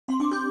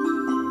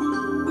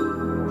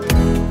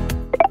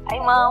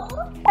morning,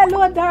 Mom.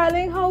 Hello,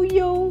 darling. How are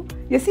you?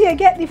 You see, I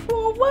get the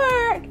phone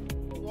work.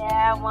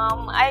 Yeah,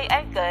 Mom.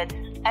 I'm good.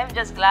 I'm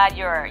just glad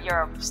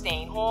you're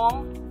staying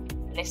home,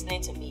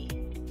 listening to me.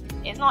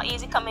 It's not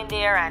easy coming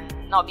there and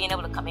not being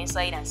able to come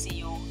inside and see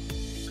you.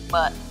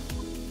 But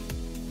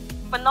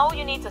for now,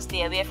 you need to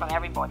stay away from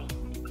everybody.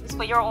 It's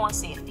for your own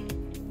safety.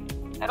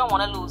 I don't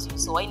want to lose you,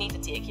 so I need to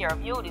take care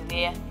of you the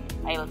way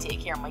I will take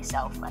care of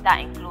myself. And that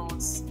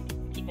includes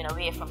keeping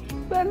away from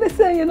you. But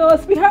listen,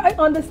 sweetheart, I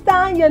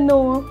understand,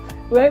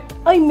 right?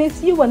 I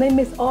miss you and I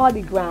miss all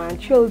the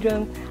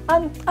grandchildren.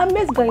 And I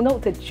miss going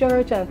out to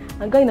church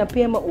and going to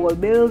pay my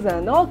old bills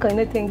and all kind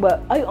of things.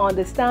 But I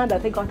understand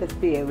that I got to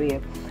stay away.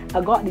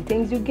 I got the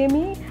things you give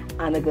me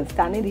and I can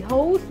stand in the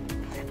house.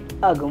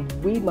 I can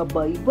read my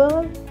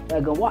Bible.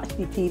 I can watch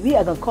the TV.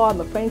 I can call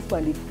my friends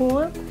on the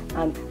phone.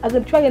 And I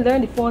can try and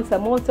learn the phone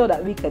some more so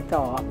that we can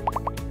talk.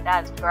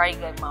 That's very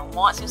good, Mom.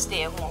 Once you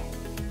stay at home.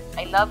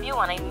 I love you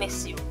and I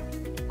miss you.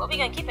 But we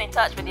can keep in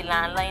touch with the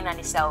landline and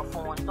the cell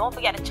phone. Don't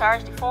forget to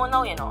charge the phone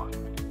now,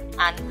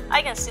 And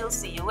I can still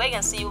see you. I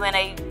can see you when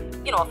I,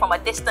 from a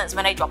distance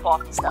when I drop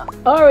off the stuff.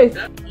 All right.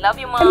 Love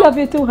you, Mom. I love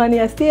you too, honey.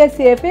 And stay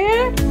safe,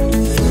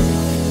 eh?